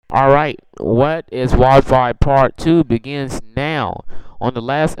Alright, what is Wi-Fi Part 2 begins now. On the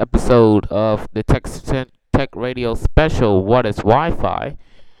last episode of the Tech Radio special, What is Wi-Fi?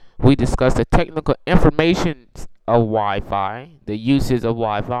 We discussed the technical information of Wi-Fi, the uses of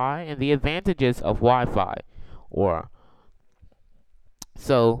Wi-Fi, and the advantages of Wi-Fi. Or,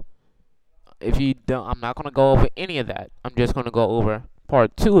 so, if you don't, I'm not going to go over any of that. I'm just going to go over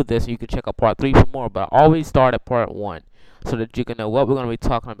Part 2 of this, and you can check out Part 3 for more, but I always start at Part 1 so that you can know what we're going to be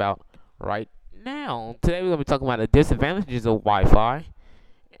talking about right now. Today we're going to be talking about the disadvantages of Wi-Fi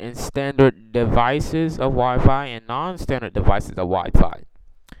and standard devices of Wi-Fi and non-standard devices of Wi-Fi.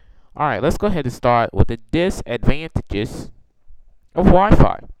 Alright, let's go ahead and start with the disadvantages of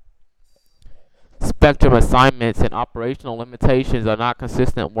Wi-Fi. Spectrum assignments and operational limitations are not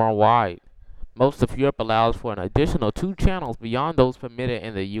consistent worldwide. Most of Europe allows for an additional 2 channels beyond those permitted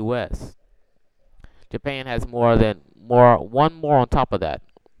in the US. Japan has one more on top of that.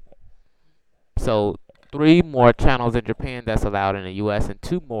 So 3 more channels in Japan that's allowed in the US and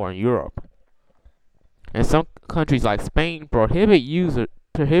 2 more in Europe. And some countries like Spain prohibit use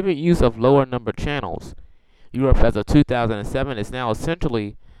of lower number channels. Europe as of 2007 is now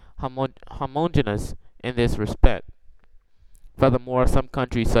essentially homogeneous in this respect. Furthermore, some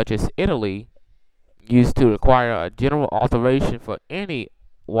countries such as Italy used to require a general authorization for any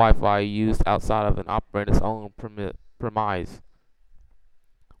Wi-Fi used outside of an operator's own premises,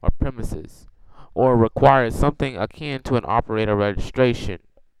 or requires something akin to an operator registration.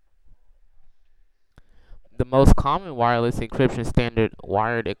 The most common wireless encryption standard,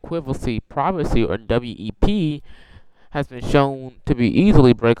 Wired Equivalency Privacy, or WEP, has been shown to be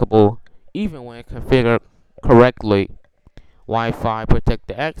easily breakable even when configured correctly. Wi-Fi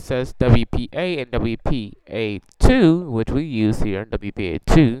Protected Access, WPA, and WPA2, which we use here,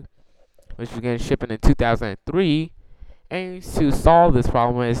 WPA2, which began shipping in 2003, aims to solve this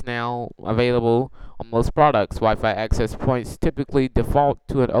problem and is now available on most products. Wi-Fi access points typically default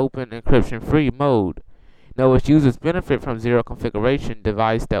to an open encryption-free mode. Notice users benefit from zero configuration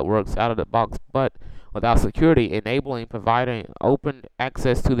device that works out of the box but without security, enabling providing open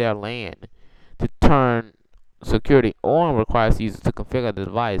access to their LAN. To turn security on requires users to configure the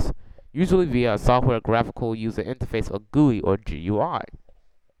device, usually via a software graphical user interface or GUI or GUI.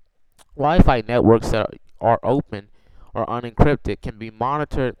 Wi-Fi networks that are open or unencrypted can be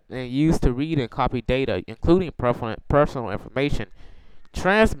monitored and used to read and copy data, including personal information,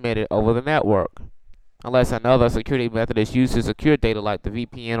 transmitted over the network. Unless another security method is used to secure data like the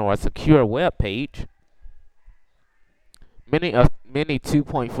VPN or a secure web page. Many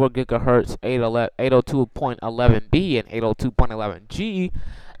 2.4 GHz 802.11b and 802.11g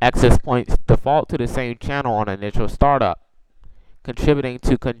access points default to the same channel on initial startup, contributing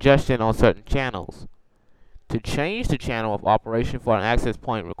to congestion on certain channels. To change the channel of operation for an access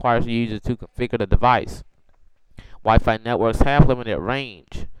point requires the user to configure the device. Wi-Fi networks have limited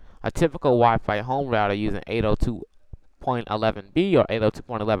range. A typical Wi-Fi home router using 802.11b or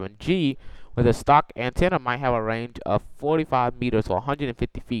 802.11g with a stock antenna might have a range of 45 meters or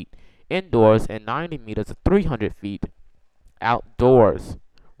 150 feet indoors and 90 meters or 300 feet outdoors.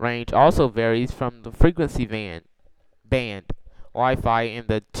 Range also varies from the frequency band. Wi-Fi in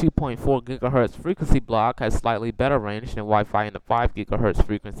the 2.4 GHz frequency block has slightly better range than Wi-Fi in the 5 GHz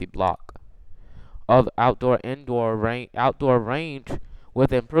frequency block. Outdoor range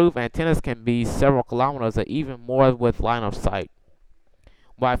with improved antennas can be several kilometers or even more with line of sight.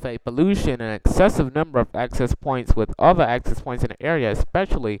 Wi-Fi pollution and excessive number of access points with other access points in the area,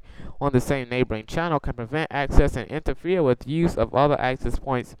 especially on the same neighboring channel, can prevent access and interfere with use of other access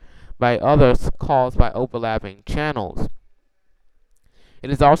points by others caused by overlapping channels. It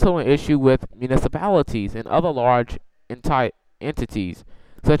is also an issue with municipalities and other large entities,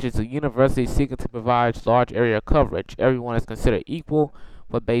 such as a university seeking to provide large area coverage. Everyone is considered equal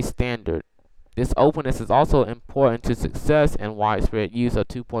for base standard. This openness is also important to success and widespread use of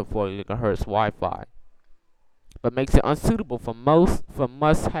 2.4 GHz Wi-Fi, but makes it unsuitable for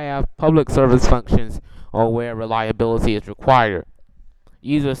must-have public service functions or where reliability is required.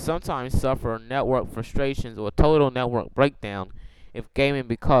 Users sometimes suffer network frustrations or total network breakdown if gaming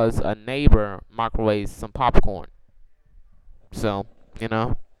because a neighbor microwaves some popcorn. So,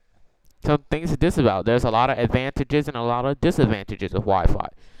 some things to diss about. There's a lot of advantages and a lot of disadvantages of Wi-Fi.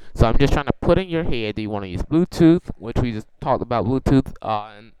 So I'm just trying to put in your head, do you want to use Bluetooth, which we just talked about Bluetooth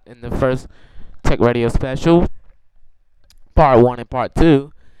in the first Tech Radio special, part 1 and part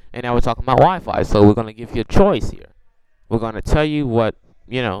 2, and now we're talking about Wi-Fi. So we're going to give you a choice here. We're going to tell you what,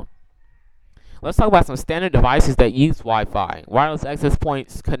 Let's talk about some standard devices that use Wi-Fi. Wireless access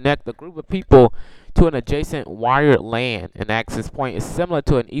points connect a group of people to an adjacent wired LAN. An access point is similar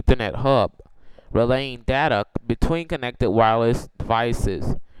to an Ethernet hub, relaying data between connected wireless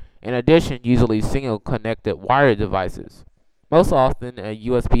devices. In addition, usually single connected wired devices, most often a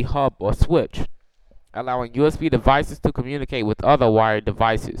USB hub or switch, allowing USB devices to communicate with other wired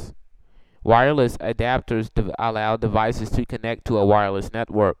devices. Wireless adapters allow devices to connect to a wireless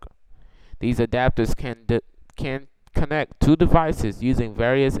network. These adapters can connect two devices using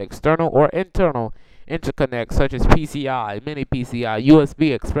various external or internal interconnects such as PCI, mini PCI,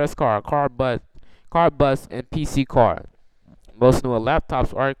 USB, express card, card bus, and PC card. Most newer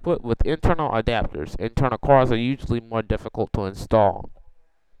laptops are equipped with internal adapters. Internal cards are usually more difficult to install.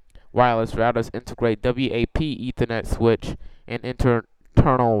 Wireless routers integrate WAP Ethernet switch and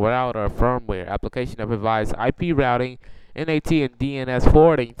internal router firmware application that provides IP routing, NAT, and DNS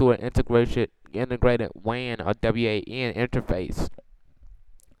forwarding through an integrated WAN or WAN interface.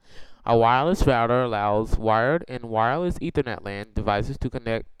 A wireless router allows wired and wireless Ethernet LAN devices to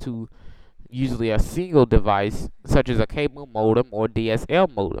connect to usually a single device, such as a cable modem or DSL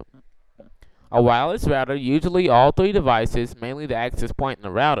modem. A wireless router, usually all three devices, mainly the access point in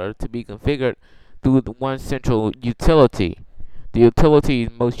the router, to be configured through one central utility. The utility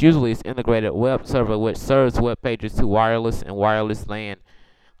most usually is integrated web server, which serves web pages to wireless and wireless LAN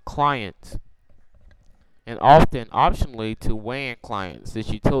clients, and often optionally to WAN clients. This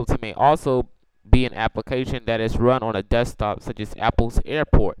utility may also be an application that is run on a desktop, such as Apple's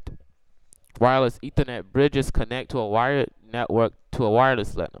Airport. Wireless Ethernet bridges connect to a wired network to a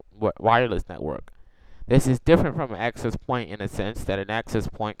wireless network. This is different from an access point in the sense that an access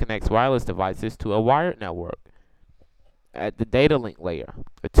point connects wireless devices to a wired network. At the data link layer,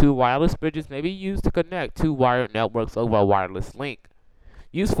 the two wireless bridges may be used to connect two wired networks over a wireless link.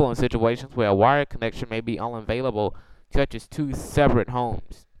 Useful in situations where a wired connection may be unavailable, such as two separate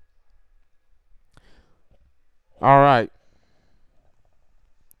homes. Alright.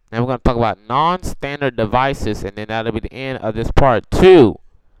 Now we're going to talk about non-standard devices, and then that'll be the end of this part 2.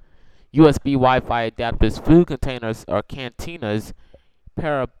 USB Wi-Fi adapters, food containers or cantinas,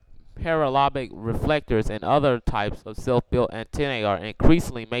 parabolic reflectors, and other types of self-built antennae are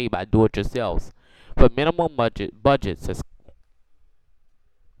increasingly made by do-it-yourselves for minimum budgets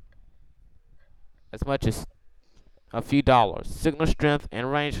as much as a few dollars. Signal strength and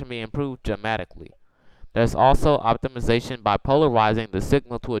range can be improved dramatically. There's also optimization by polarizing the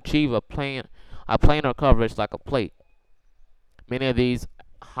signal to achieve a planar coverage like a plate. Many of these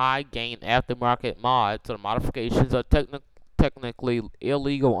high-gain aftermarket mods or modifications are technically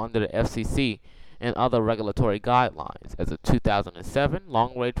illegal under the FCC and other regulatory guidelines. As of 2007,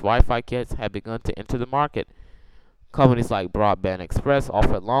 long-range Wi-Fi kits have begun to enter the market. Companies like Broadband Express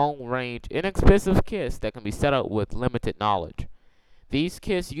offer long-range, inexpensive kits that can be set up with limited knowledge. These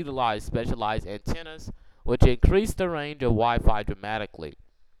kits utilize specialized antennas, which increase the range of Wi-Fi dramatically.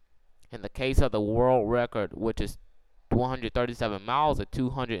 In the case of the world record, which is 137 miles or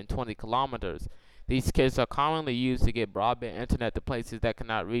 220 kilometers, these kits are commonly used to get broadband internet to places that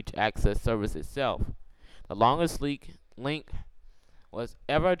cannot reach access service itself. The longest link was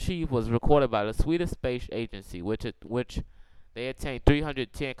ever achieved was recorded by the Swedish Space Agency, which they attained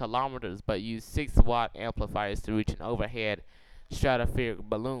 310 kilometers but used 6-watt amplifiers to reach an overhead stratospheric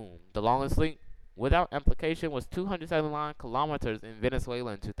balloon. The longest link without amplification was 279 kilometers in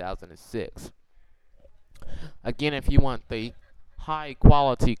Venezuela in 2006. Again, if you want the high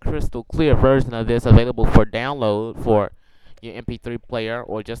quality crystal clear version of this available for download for your MP3 player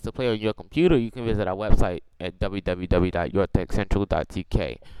or just to play on your computer, you can visit our website at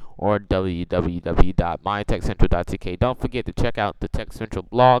www.yourtechcentral.tk or www.mytechcentral.tk. Don't forget to check out the Tech Central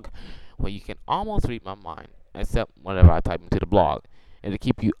blog, where you can almost read my mind, except whenever I type into the blog, and to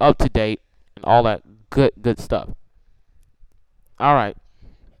keep you up to date and all that good stuff. Alright.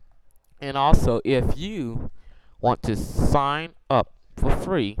 And also, if you want to sign up for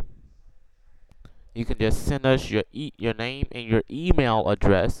free, you can just send us your name and your email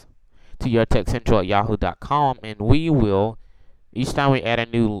address to yourtechcentral@yahoo.com, and we will, each time we add a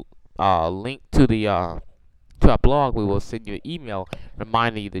new link to our blog, we will send you an email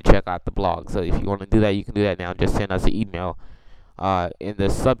reminding you to check out the blog. So if you want to do that, you can do that now. Just send us an email. In the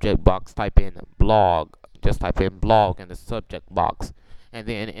subject box, type in blog. Just type in blog in the subject box. And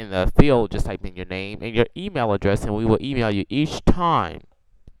then in the field, just type in your name and your email address, and we will email you each time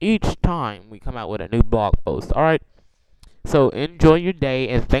we come out with a new blog post. Alright? So enjoy your day,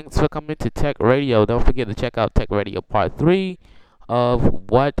 and thanks for coming to Tech Radio. Don't forget to check out Tech Radio Part 3 of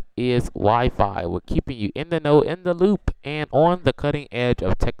What is Wi-Fi. We're keeping you in the know, in the loop, and on the cutting edge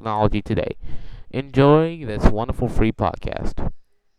of technology today. Enjoy this wonderful free podcast.